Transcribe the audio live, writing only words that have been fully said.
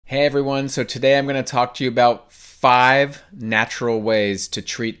Hey everyone, so today I'm going to talk to you about 5 natural ways to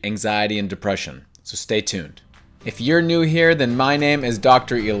treat anxiety and depression. So stay tuned. If you're new here, then my name is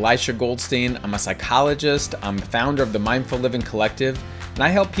Dr. Elisha Goldstein. I'm a psychologist, I'm the founder of the Mindful Living Collective, and I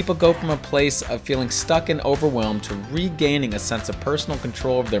help people go from a place of feeling stuck and overwhelmed to regaining a sense of personal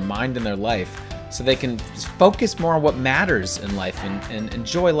control of their mind and their life so they can focus more on what matters in life and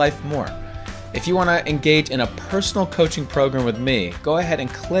enjoy life more. If you want to engage in a personal coaching program with me, go ahead and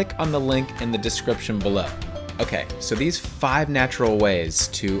click on the link in the description below. Okay, so these 5 natural ways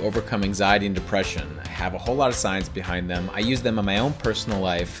to overcome anxiety and depression have a whole lot of science behind them. I use them in my own personal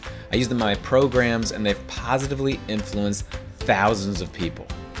life, I use them in my programs, and they've positively influenced thousands of people.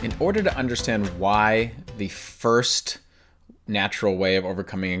 In order to understand why the first natural way of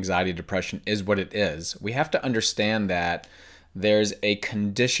overcoming anxiety and depression is what it is, we have to understand that there's a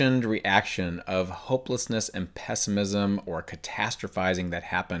conditioned reaction of hopelessness and pessimism or catastrophizing that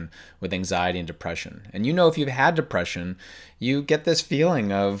happen with anxiety and depression. And you know, if you've had depression, you get this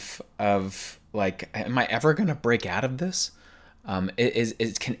feeling of like, am I ever going to break out of this?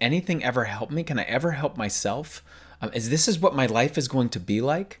 Can anything ever help me? Can I ever help myself? Is this what my life is going to be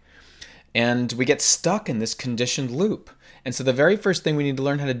like? And we get stuck in this conditioned loop. And so the very first thing we need to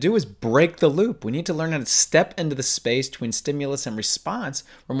learn how to do is break the loop. We need to learn how to step into the space between stimulus and response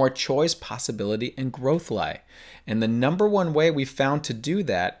where more choice, possibility, and growth lie. And the number one way we found to do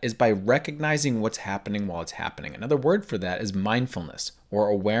that is by recognizing what's happening while it's happening. Another word for that is mindfulness or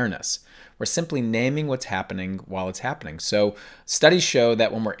awareness. We're simply naming what's happening while it's happening. So studies show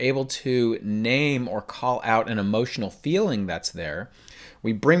that when we're able to name or call out an emotional feeling that's there,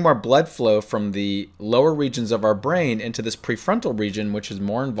 we bring more blood flow from the lower regions of our brain into this prefrontal region, which is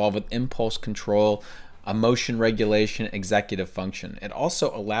more involved with impulse control, emotion regulation, executive function. It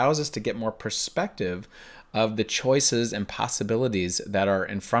also allows us to get more perspective of the choices and possibilities that are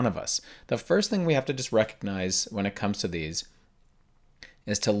in front of us. The first thing we have to just recognize when it comes to these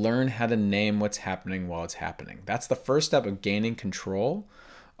is to learn how to name what's happening while it's happening. That's the first step of gaining control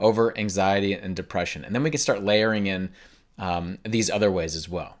over anxiety and depression. And then we can start layering in these other ways as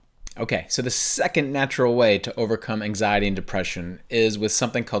well. Okay, so the second natural way to overcome anxiety and depression is with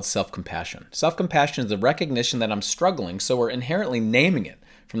something called self-compassion. Self-compassion is the recognition that I'm struggling, so we're inherently naming it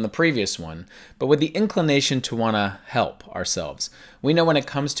from the previous one, but with the inclination to want to help ourselves. We know when it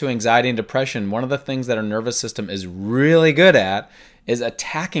comes to anxiety and depression, one of the things that our nervous system is really good at is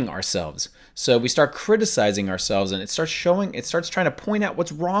attacking ourselves. So we start criticizing ourselves, and it starts trying to point out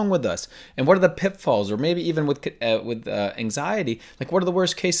what's wrong with us and what are the pitfalls, or maybe even with anxiety, like what are the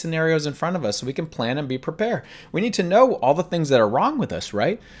worst case scenarios in front of us so we can plan and be prepared. We need to know all the things that are wrong with us,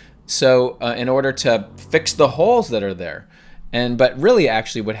 right? So in order to fix the holes that are there. But really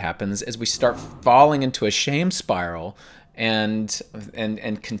actually what happens is we start falling into a shame spiral and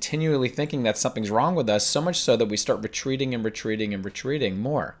continually thinking that something's wrong with us, so much so that we start retreating and retreating and retreating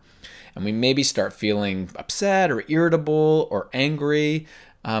more. And we maybe start feeling upset or irritable or angry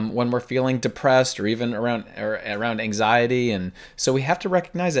when we're feeling depressed or even around anxiety. And so we have to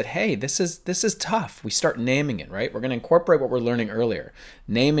recognize that, hey, this is tough. We start naming it, right? We're going to incorporate what we're learning earlier.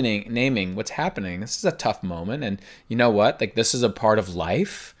 Naming what's happening. This is a tough moment, and you know what? Like, this is a part of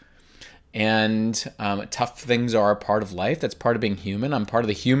life. And tough things are a part of life. That's part of being human. I'm part of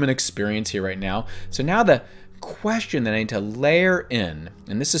the human experience here right now. So now the question that I need to layer in,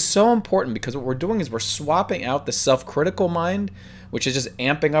 and this is so important because what we're doing is we're swapping out the self-critical mind, which is just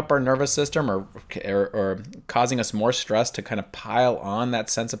amping up our nervous system or causing us more stress to kind of pile on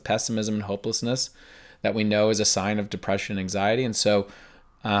that sense of pessimism and hopelessness that we know is a sign of depression and anxiety. And so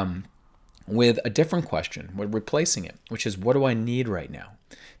with a different question, we're replacing it, which is, what do I need right now?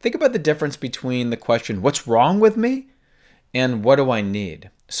 Think about the difference between the question, what's wrong with me? And what do I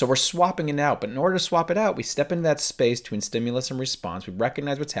need? So we're swapping it out, but in order to swap it out, we step into that space between stimulus and response. We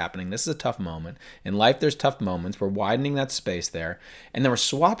recognize what's happening. This is a tough moment. In life, there's tough moments. We're widening that space there. And then we're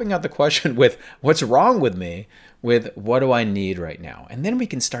swapping out the question with what's wrong with me with what do I need right now? And then we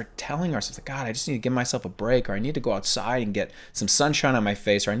can start telling ourselves, like, God, I just need to give myself a break, or I need to go outside and get some sunshine on my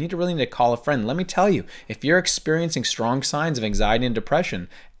face, or I really need to call a friend. Let me tell you, if you're experiencing strong signs of anxiety and depression,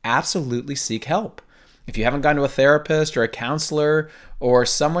 absolutely seek help. If you haven't gone to a therapist or a counselor or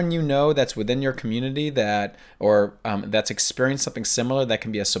someone you know that's within your community that's experienced something similar that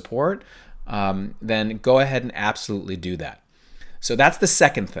can be a support, then go ahead and absolutely do that. So that's the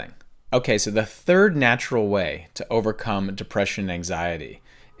second thing. Okay, so the third natural way to overcome depression and anxiety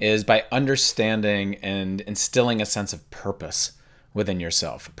is by understanding and instilling a sense of purpose within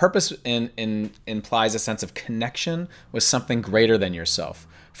yourself. Purpose implies a sense of connection with something greater than yourself.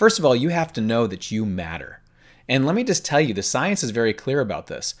 First of all, you have to know that you matter. And let me just tell you, the science is very clear about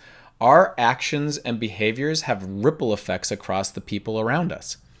this. Our actions and behaviors have ripple effects across the people around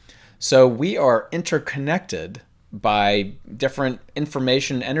us. So we are interconnected by different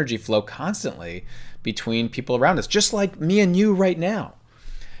information and energy flow constantly between people around us, just like me and you right now.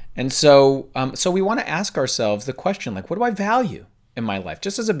 And so, we want to ask ourselves the question, like, what do I value in my life,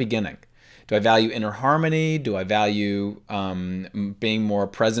 just as a beginning? Do I value inner harmony? Do I value being more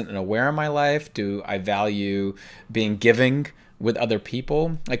present and aware in my life? Do I value being giving with other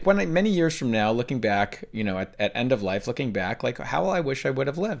people? Like many years from now, looking back, at end of life, looking back, like how I wish I would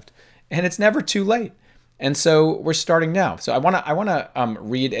have lived. And it's never too late. And so we're starting now. So I want to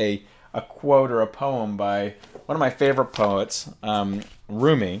read a quote or a poem by one of my favorite poets,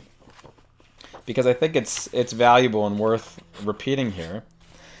 Rumi, because I think it's valuable and worth repeating here.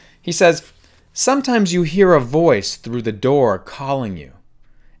 He says, "Sometimes you hear a voice through the door calling you,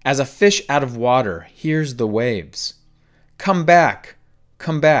 as a fish out of water hears the waves. Come back,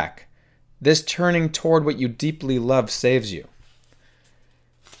 come back. This turning toward what you deeply love saves you."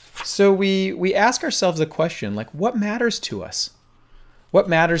 So we ask ourselves the question, like, what matters to us? What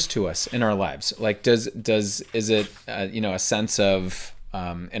matters to us in our lives? Like, is it a sense of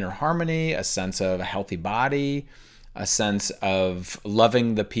inner harmony, a sense of a healthy body, a sense of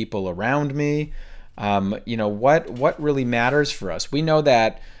loving the people around me? What really matters for us? We know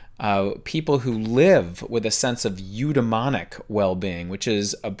that people who live with a sense of eudaimonic well-being, which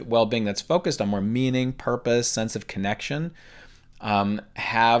is a well-being that's focused on more meaning, purpose, sense of connection,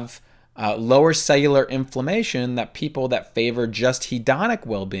 have lower cellular inflammation than people that favor just hedonic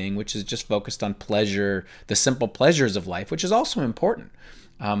well-being, which is just focused on pleasure, the simple pleasures of life, which is also important.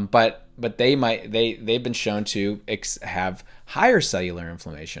 But they've been shown to have higher cellular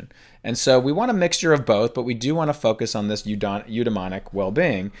inflammation. And so we want a mixture of both, but we do want to focus on this eudaimonic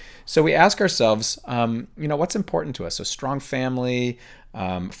well-being. So we ask ourselves, what's important to us? So strong family,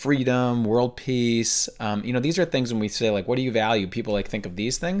 freedom, world peace. These are things when we say, like, what do you value? People think of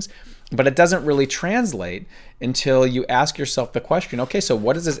these things, but it doesn't really translate until you ask yourself the question, okay, so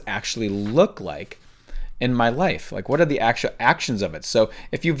what does this actually look like in my life? Like, what are the actual actions of it? So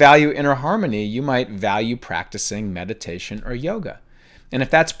if you value inner harmony, you might value practicing meditation or yoga. And if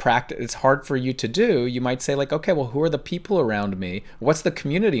that's it's hard for you to do, you might say, like, okay, well, who are the people around me? What's the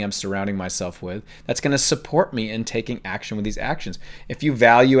community I'm surrounding myself with that's going to support me in taking action with these actions? If you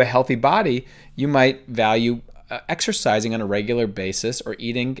value a healthy body, you might value exercising on a regular basis or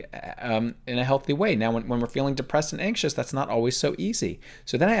eating in a healthy way. Now, when we're feeling depressed and anxious, that's not always so easy.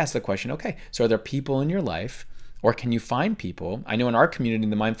 So then I ask the question, okay, so are there people in your life, or can you find people? I know in our community,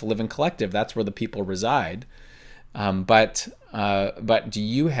 the Mindful Living Collective, that's where the people reside. But do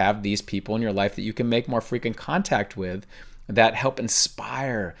you have these people in your life that you can make more frequent contact with that help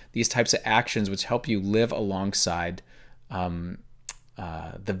inspire these types of actions, which help you live alongside the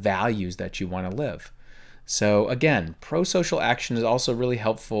values that you want to live? So again, pro-social action is also really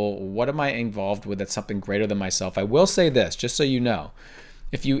helpful. What am I involved with that's something greater than myself? I will say this, just so you know,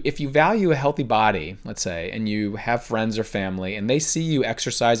 if you value a healthy body, let's say, and you have friends or family, and they see you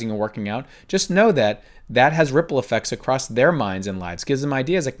exercising and working out, just know that has ripple effects across their minds and lives. Gives them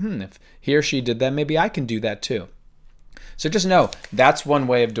ideas like, if he or she did that, maybe I can do that too. So just know that's one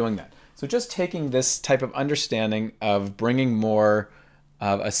way of doing that. So just taking this type of understanding of bringing more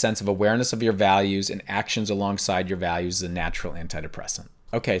of a sense of awareness of your values and actions alongside your values is a natural antidepressant.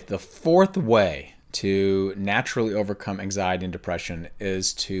 Okay, the fourth way to naturally overcome anxiety and depression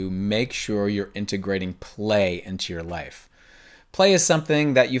is to make sure you're integrating play into your life. Play is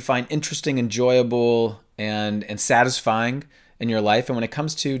something that you find interesting, enjoyable, and satisfying in your life. And when it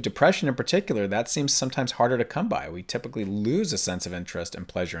comes to depression in particular, that seems sometimes harder to come by. We typically lose a sense of interest and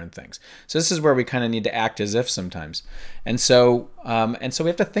pleasure in things. So this is where we kind of need to act as if sometimes. And so we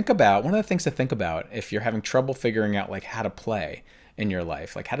have to think about, one of the things to think about if you're having trouble figuring out like how to play in your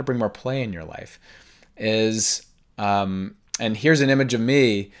life, like how to bring more play in your life is, and here's an image of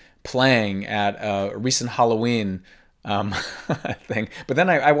me playing at a recent Halloween thing. But then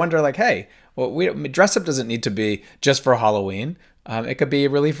I wonder, like, hey, well, dress up doesn't need to be just for Halloween. It could be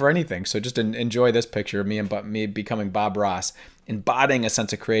really for anything. So just enjoy this picture of me becoming Bob Ross, embodying a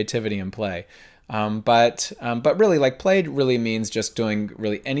sense of creativity and play. But really, like, play really means just doing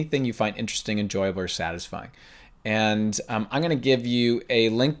really anything you find interesting, enjoyable, or satisfying. And I'm going to give you a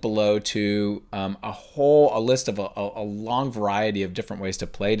link below to a list of a long variety of different ways to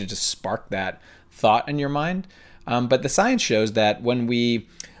play to just spark that thought in your mind. But the science shows that when we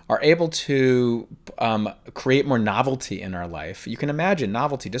are able to create more novelty in our life, you can imagine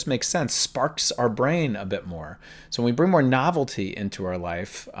novelty just makes sense, sparks our brain a bit more. So when we bring more novelty into our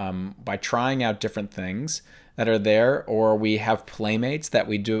life by trying out different things that are there, or we have playmates that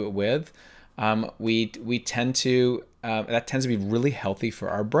we do it with, we tend to that tends to be really healthy for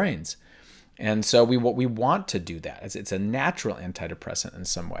our brains. And so we want to do that. It's a natural antidepressant in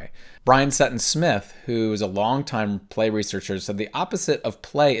some way. Brian Sutton Smith, who is a longtime play researcher, said the opposite of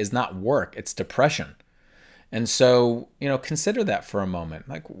play is not work, it's depression. And so, consider that for a moment.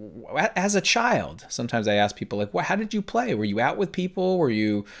 Like, as a child, sometimes I ask people, like, how did you play? Were you out with people? Were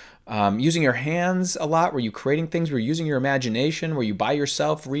you using your hands a lot? Were you creating things? Were you using your imagination? Were you by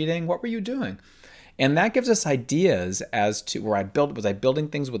yourself reading? What were you doing? And that gives us ideas as to was I building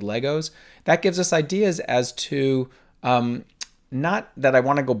things with Legos? That gives us ideas as to, not that I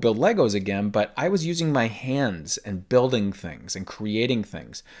want to go build Legos again, but I was using my hands and building things and creating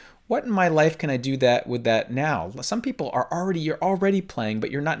things. What in my life can I do that with that now? Some people you're already playing,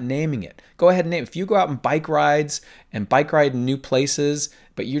 but you're not naming it. Go ahead and name it. If you go out and bike ride in new places,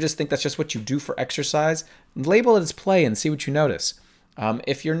 but you just think that's just what you do for exercise, label it as play and see what you notice.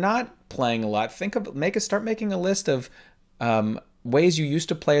 If you're not playing a lot, start making a list of ways you used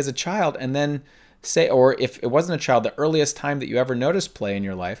to play as a child, and then say, or if it wasn't a child, the earliest time that you ever noticed play in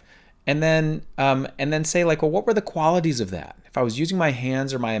your life, and then say, like, well, what were the qualities of that? If I was using my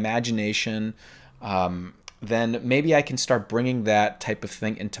hands or my imagination, then maybe I can start bringing that type of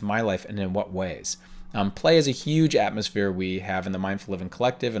thing into my life, and in what ways. Play is a huge atmosphere we have in the Mindful Living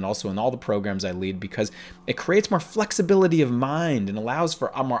Collective and also in all the programs I lead, because it creates more flexibility of mind and allows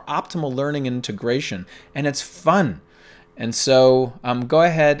for a more optimal learning and integration, and it's fun. And so go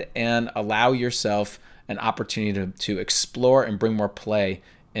ahead and allow yourself an opportunity to explore and bring more play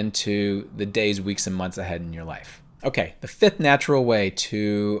into the days, weeks, and months ahead in your life. Okay, the fifth natural way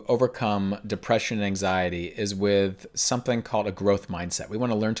to overcome depression and anxiety is with something called a growth mindset. We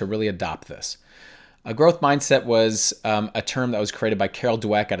want to learn to really adopt this. A growth mindset was a term that was created by Carol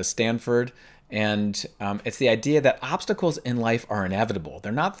Dweck out of Stanford, and it's the idea that obstacles in life are inevitable.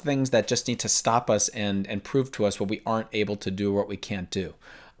 They're not things that just need to stop us and prove to us what we aren't able to do or what we can't do.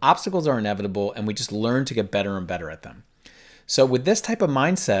 Obstacles are inevitable, and we just learn to get better and better at them. So with this type of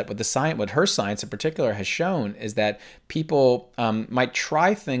mindset, what her science in particular has shown is that people might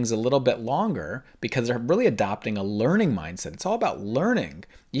try things a little bit longer because they're really adopting a learning mindset. It's all about learning.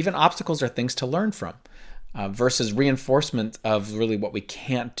 Even obstacles are things to learn from, versus reinforcement of really what we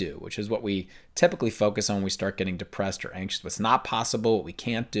can't do, which is what we typically focus on when we start getting depressed or anxious. What's not possible, what we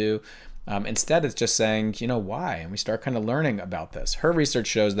can't do. Instead, it's just saying, why? And we start kind of learning about this. Her research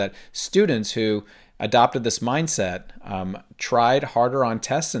shows that students who adopted this mindset tried harder on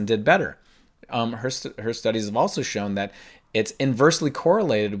tests and did better. Her studies have also shown that it's inversely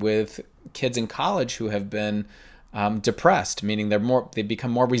correlated with kids in college who have been depressed, meaning they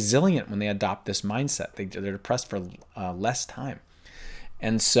become more resilient when they adopt this mindset. They're depressed for less time.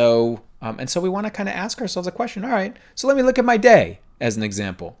 And so we want to kind of ask ourselves a question. All right, so let me look at my day as an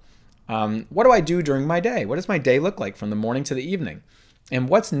example. What do I do during my day? What does my day look like from the morning to the evening? And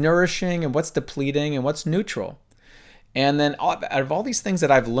what's nourishing and what's depleting and what's neutral? And then out of all these things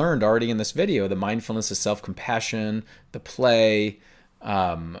that I've learned already in this video, the mindfulness, the self-compassion, the play,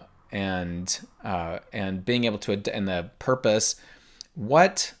 and being able to, and the purpose,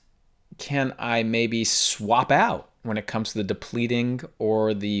 what can I maybe swap out when it comes to the depleting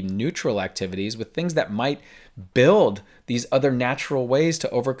or the neutral activities with things that might build these other natural ways to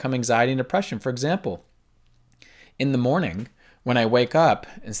overcome anxiety and depression? For example, in the morning, when I wake up,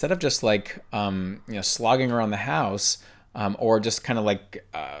 instead of just like slogging around the house, or just kind of like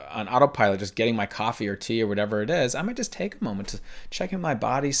on autopilot, just getting my coffee or tea or whatever it is, I might just take a moment to check in my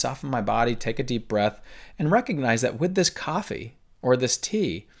body, soften my body, take a deep breath, and recognize that with this coffee or this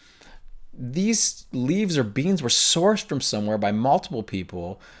tea, these leaves or beans were sourced from somewhere by multiple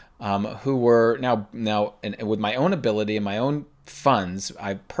people who were now with my own ability and my own funds,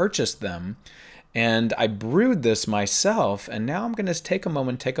 I purchased them. And I brewed this myself, and now I'm going to take a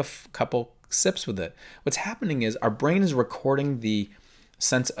moment, take a couple sips with it. What's happening is our brain is recording the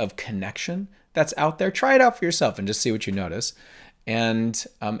sense of connection that's out there. Try it out for yourself and just see what you notice. And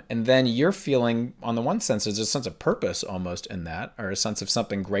then you're feeling, on the one sense, there's a sense of purpose almost in that, or a sense of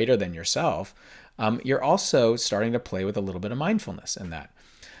something greater than yourself. You're also starting to play with a little bit of mindfulness in that.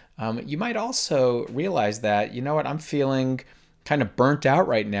 You might also realize that, I'm feeling kind of burnt out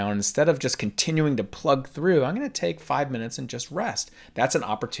right now, and instead of just continuing to plug through, I'm going to take 5 minutes and just rest. That's an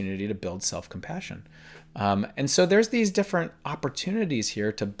opportunity to build self-compassion. And so there's these different opportunities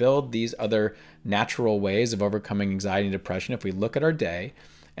here to build these other natural ways of overcoming anxiety and depression if we look at our day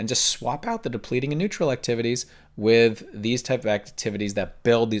and just swap out the depleting and neutral activities with these type of activities that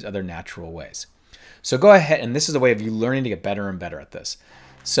build these other natural ways. So go ahead, and this is a way of you learning to get better and better at this.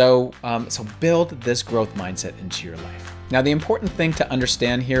 So build this growth mindset into your life. Now, the important thing to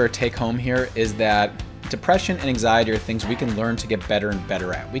understand here or take home here is that depression and anxiety are things we can learn to get better and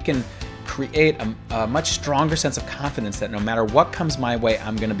better at. We can create a much stronger sense of confidence that no matter what comes my way,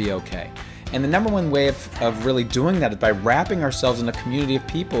 I'm going to be okay. And the number one way of really doing that is by wrapping ourselves in a community of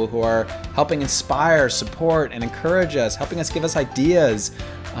people who are helping inspire, support, and encourage us, helping us give us ideas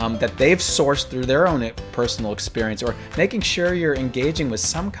that they've sourced through their own personal experience, or making sure you're engaging with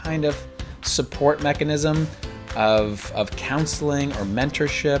some kind of support mechanism of counseling or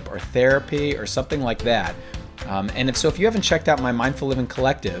mentorship or therapy or something like that. And if you haven't checked out my Mindful Living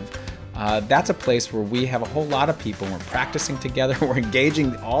Collective, that's a place where we have a whole lot of people. We're practicing together. We're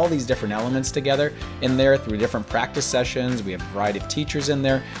engaging all these different elements together in there through different practice sessions. We have a variety of teachers in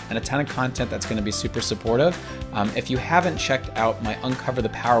there and a ton of content that's going to be super supportive. If you haven't checked out my Uncover the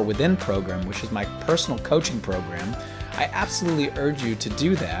Power Within program, which is my personal coaching program, I absolutely urge you to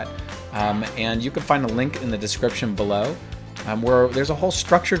do that. And you can find a link in the description below where there's a whole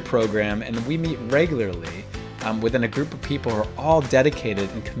structured program, and we meet regularly within a group of people who are all dedicated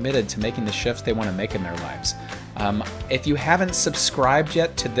and committed to making the shifts they want to make in their lives. If you haven't subscribed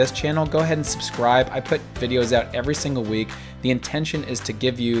yet to this channel, go ahead and subscribe. I put videos out every single week. The intention is to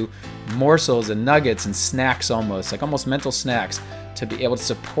give you morsels and nuggets and snacks, almost mental snacks, to be able to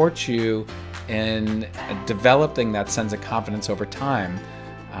support you in developing that sense of confidence over time.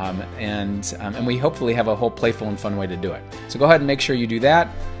 And we hopefully have a whole playful and fun way to do it. So go ahead and make sure you do that.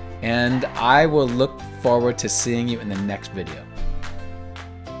 And I will look forward to seeing you in the next video.